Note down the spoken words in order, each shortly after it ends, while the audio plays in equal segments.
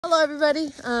Hello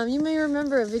everybody, you may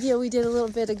remember a video we did a little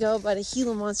bit ago about a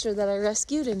Gila monster that I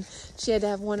rescued, and she had to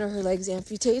have one of her legs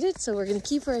amputated, so we're going to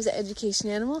keep her as an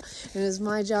education animal, and it was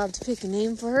my job to pick a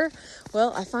name for her.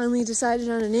 Well, I finally decided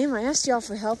on a name. I asked y'all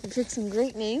for help and picked some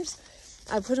great names.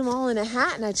 I put them all in a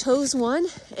hat and I chose one,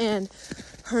 and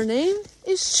her name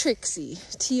is Trixie,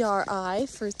 T-R-I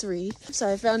for 3.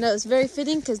 So I found out it was very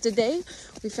fitting because today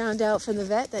we found out from the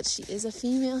vet that she is a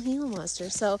female Gila monster.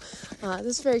 So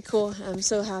this is very cool. I'm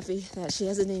so happy that she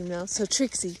has a name now. So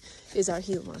Trixie is our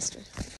Gila monster.